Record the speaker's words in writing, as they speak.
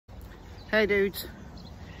Hey dudes,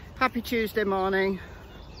 happy Tuesday morning.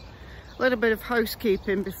 A little bit of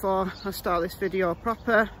housekeeping before I start this video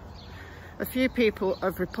proper. A few people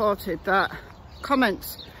have reported that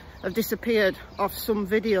comments have disappeared off some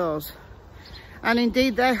videos, and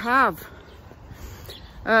indeed they have.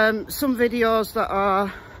 Some videos that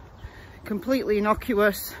are completely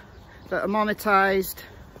innocuous, that are monetized,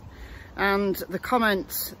 and the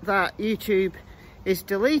comments that YouTube is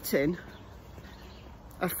deleting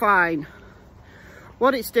are fine.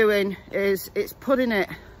 What it's doing is it's putting it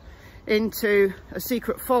into a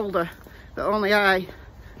secret folder that only I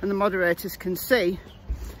and the moderators can see,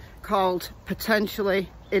 called potentially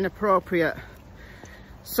inappropriate.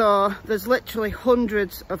 So there's literally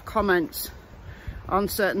hundreds of comments on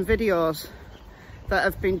certain videos that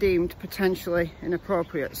have been deemed potentially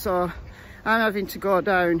inappropriate. So I'm having to go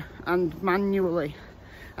down and manually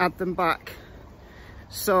add them back.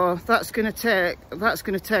 So that's going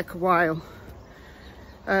to take a while.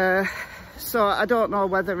 So I don't know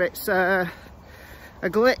whether it's a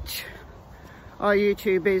glitch or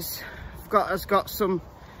YouTube has got some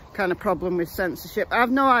kind of problem with censorship. I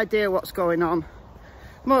have no idea what's going on.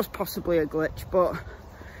 Most possibly a glitch, but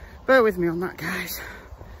bear with me on that, guys.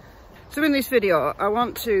 So in this video, I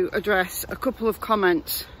want to address a couple of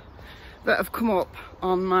comments that have come up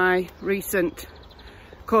on my recent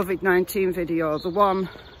COVID-19 video, the one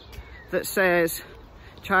that says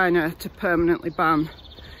China to permanently ban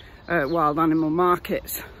wild animal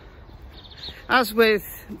markets. As with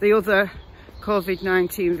the other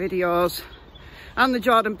COVID-19 videos and the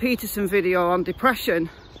Jordan Peterson video on depression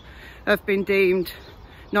have been deemed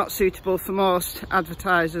not suitable for most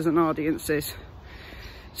advertisers and audiences.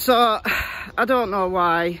 So I don't know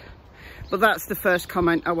why, but that's the first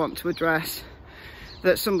comment I want to address.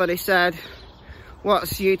 That somebody said,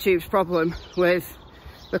 what's YouTube's problem with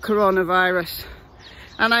the coronavirus?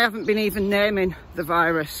 And I haven't been even naming the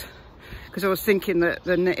virus, because I was thinking that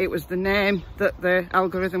it was the name that the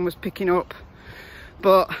algorithm was picking up,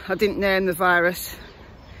 but I didn't name the virus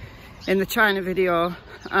in the China video,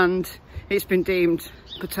 and it's been deemed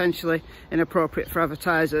potentially inappropriate for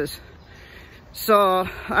advertisers. So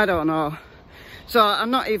I don't know. So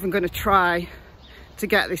I'm not even going to try to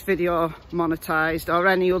get this video monetized or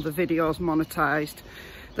any other videos monetized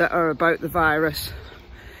that are about the virus.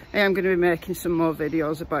 I am going to be making some more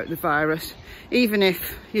videos about the virus, even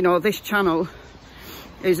if, you know, this channel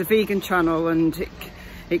is a vegan channel and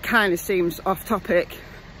it kind of seems off topic.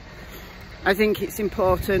 I think it's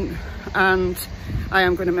important, and I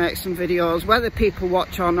am going to make some videos, whether people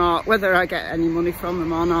watch or not, whether I get any money from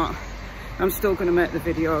them or not. I'm still going to make the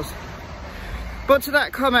videos. But to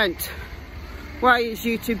that comment, why is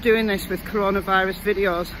YouTube doing this with coronavirus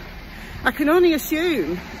videos? I can only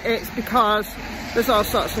assume it's because there's all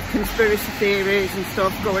sorts of conspiracy theories and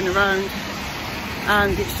stuff going around,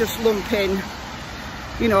 and it's just lumping,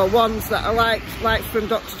 you know, ones that are like from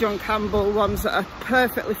Dr John Campbell, ones that are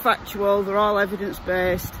perfectly factual, they're all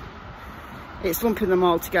evidence-based. It's lumping them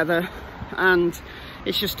all together and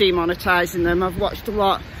it's just demonetising them. I've watched a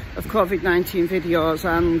lot of COVID-19 videos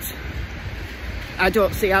and I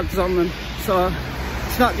don't see ads on them, so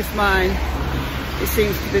it's not just mine, it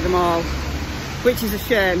seems to be them all, which is a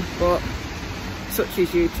shame, but such is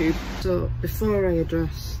YouTube. So before I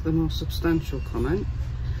address the more substantial comment,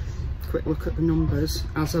 quick look at the numbers.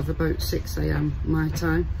 As of about 6 AM my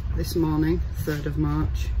time this morning, 3rd of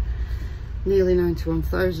March, nearly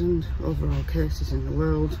 91,000 overall cases in the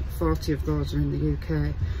world. 40 of those are in the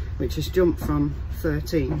UK, which has jumped from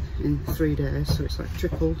 13 in 3 days, so it's like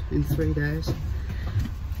tripled in 3 days.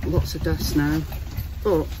 Lots of deaths now,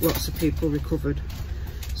 but lots of people recovered,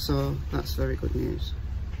 so that's very good news.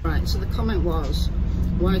 Right, so the comment was,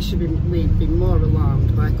 why should we be more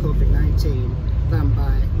alarmed by COVID-19 than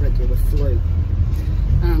by regular flu?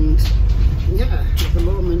 And yeah, at the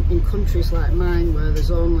moment in countries like mine where there's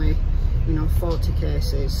only, you know, 40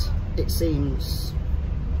 cases, it seems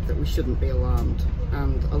that we shouldn't be alarmed,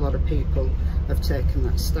 and a lot of people have taken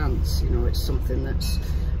that stance. You know, it's something that's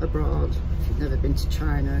abroad. If you've never been to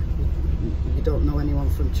China, you don't know anyone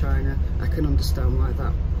from China, I can understand why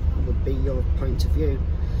that would be your point of view.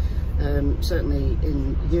 Certainly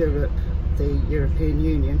in Europe, the European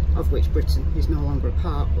Union, of which Britain is no longer a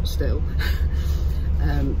part, but still,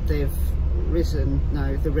 they've risen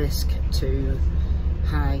now the risk to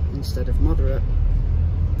high instead of moderate.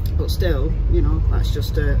 But still, you know, that's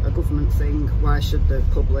just a government thing. Why should the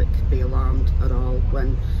public be alarmed at all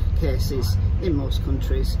when cases in most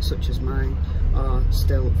countries, such as mine, are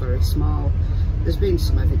still very small? there's been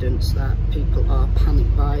some evidence that people are panic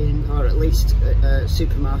buying, or at least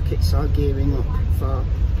supermarkets are gearing up for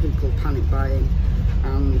people panic buying,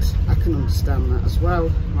 and I can understand that as well,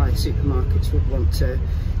 why supermarkets would want to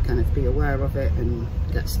kind of be aware of it and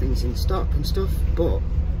get things in stock and stuff. But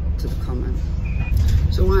to the comment,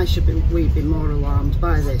 so why should we be more alarmed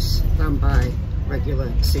by this than by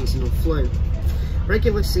regular seasonal flu?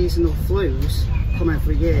 Regular seasonal flus come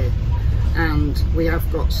every year, and we have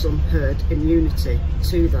got some herd immunity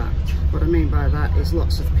to that. What I mean by that is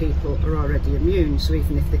lots of people are already immune, so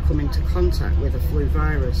even if they come into contact with a flu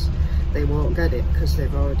virus, they won't get it because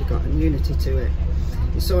they've already got immunity to it.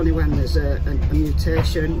 It's only when there's a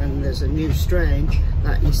mutation, when there's a new strain,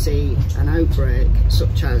 that you see an outbreak,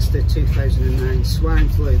 such as the 2009 swine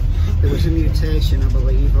flu. There was a mutation, I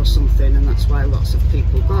believe, or something, and that's why lots of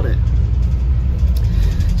people got it.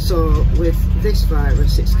 So with this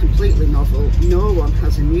virus, it's completely novel, no one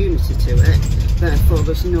has immunity to it, therefore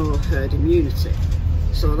there's no herd immunity.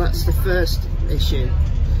 So that's the first issue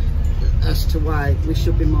as to why we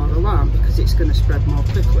should be more alarmed, because it's going to spread more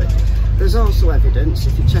quickly. There's also evidence,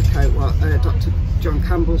 if you check out what Dr John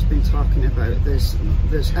Campbell's been talking about, there's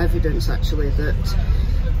evidence actually that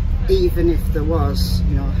even if there was,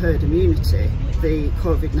 you know, herd immunity, the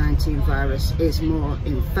COVID-19 virus is more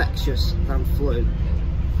infectious than flu.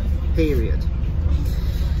 Period.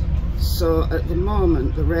 So at the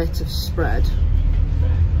moment the rate of spread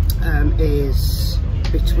is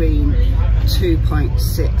between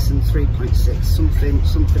 2.6 and 3.6,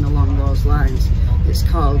 something along those lines. It's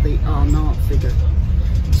called the R0 figure.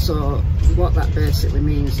 So what that basically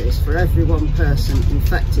means is for every one person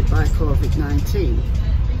infected by COVID-19,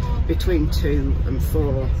 between 2 and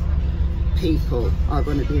 4 people are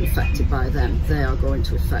going to be infected by them. They are going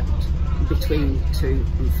to affect between 2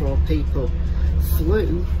 and 4 people.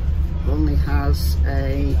 Flu only has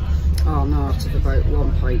a R0 of about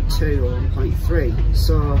 1.2 or 1.3.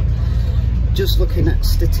 So just looking at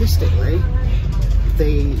statistically,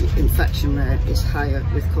 the infection rate is higher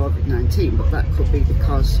with COVID-19, but that could be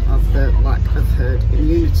because of the lack of herd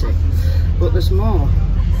immunity. But there's more.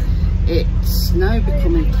 It's now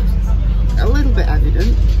becoming a little bit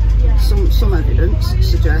evident, some evidence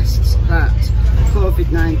suggests that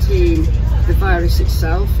COVID-19, the virus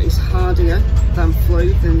itself, is hardier than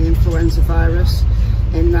flu, than the influenza virus,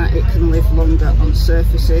 in that it can live longer on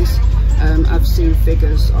surfaces. I've seen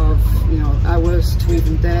figures of, you know, hours to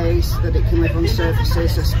even days that it can live on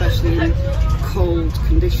surfaces, especially in cold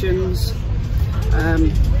conditions.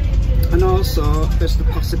 And also there's the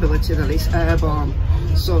possibility that it's airborne.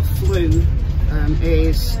 So flu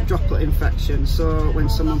is droplet infection, so when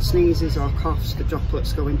someone sneezes or coughs, the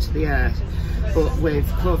droplets go into the air. But with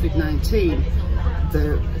COVID-19,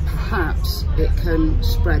 perhaps it can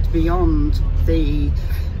spread beyond the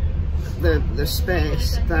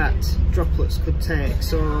space that droplets could take.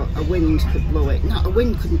 So a wind could blow it, a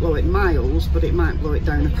wind couldn't blow it miles, but it might blow it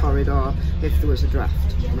down a corridor if there was a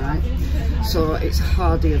draft, right? So it's a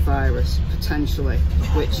hardier virus potentially,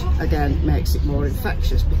 which again makes it more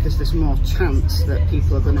infectious because there's more chance that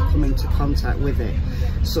people are going to come into contact with it.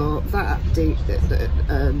 So that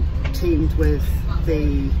teamed with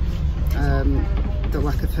the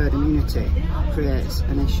lack of herd immunity creates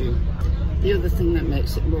an issue. The other thing that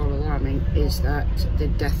makes it more alarming is that the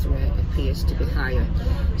death rate appears to be higher.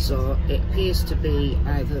 So it appears to be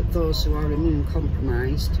either those who are immune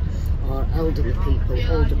compromised or elderly people,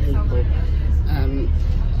 older people,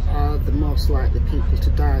 are the most likely people to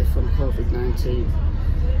die from COVID-19.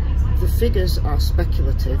 The figures are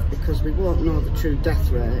speculative because we won't know the true death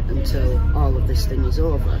rate until all of this thing is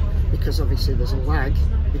over, because obviously there's a lag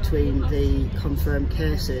between the confirmed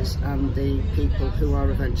cases and the people who are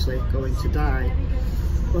eventually going to die.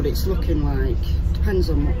 But it's looking like, depends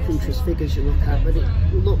on what country's figures you look at, but it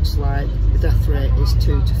looks like the death rate is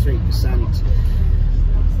 2 to 3%.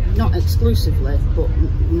 Not exclusively, but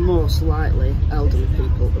most likely elderly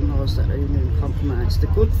people and those that are immune compromised. The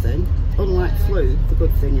good thing, unlike flu, the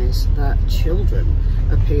good thing is that children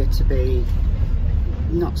appear to be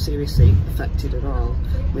not seriously affected at all.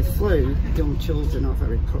 With flu, young children are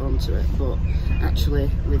very prone to it, but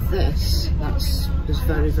actually with this, there's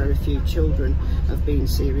very, very few children have been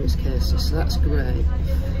serious cases, so that's great.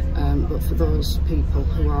 But for those people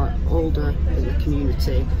who are older in the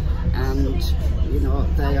community and, you know,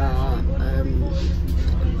 they are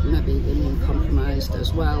maybe immune compromised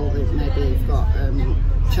as well, maybe they've got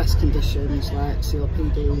chest conditions like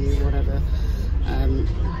COPD or whatever,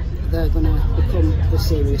 they're going to become the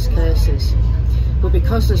serious cases. But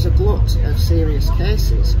because there's a glut of serious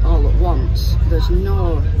cases all at once, there's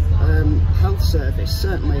no health service,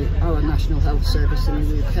 certainly our National Health Service in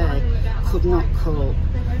the UK could not cope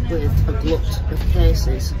with a glut of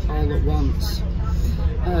cases all at once.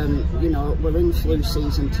 You know, we're in flu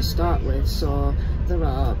season to start with, so there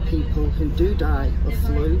are people who do die of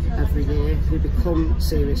flu every year, who become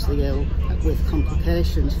seriously ill with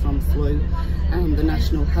complications from flu, and the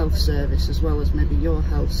National Health Service, as well as maybe your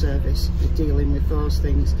health service, is dealing with those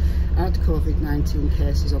things. Add COVID-19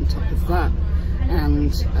 cases on top of that,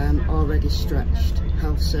 and already stretched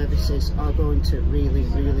health services are going to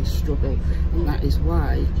really struggle, and that is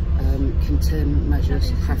why containment measures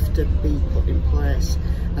have to be put in place.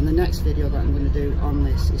 And the next video that I'm going to do on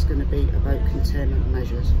this is going to be about containment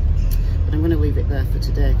measures, but I'm going to leave it there for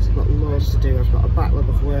today because I've got loads to do. I've got a backlog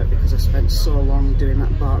of work because I spent so long doing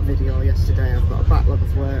that BART video yesterday. I've got a backlog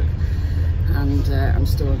of work, and I'm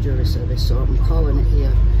still on jury service, so I'm calling it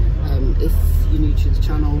here. If you're new to the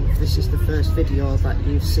channel, if this is the first video that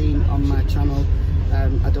you've seen on my channel,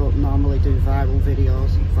 I don't normally do viral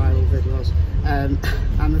videos.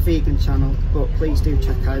 I'm a vegan channel, but please do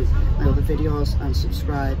check out my other videos and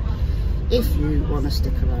subscribe if you want to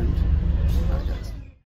stick around.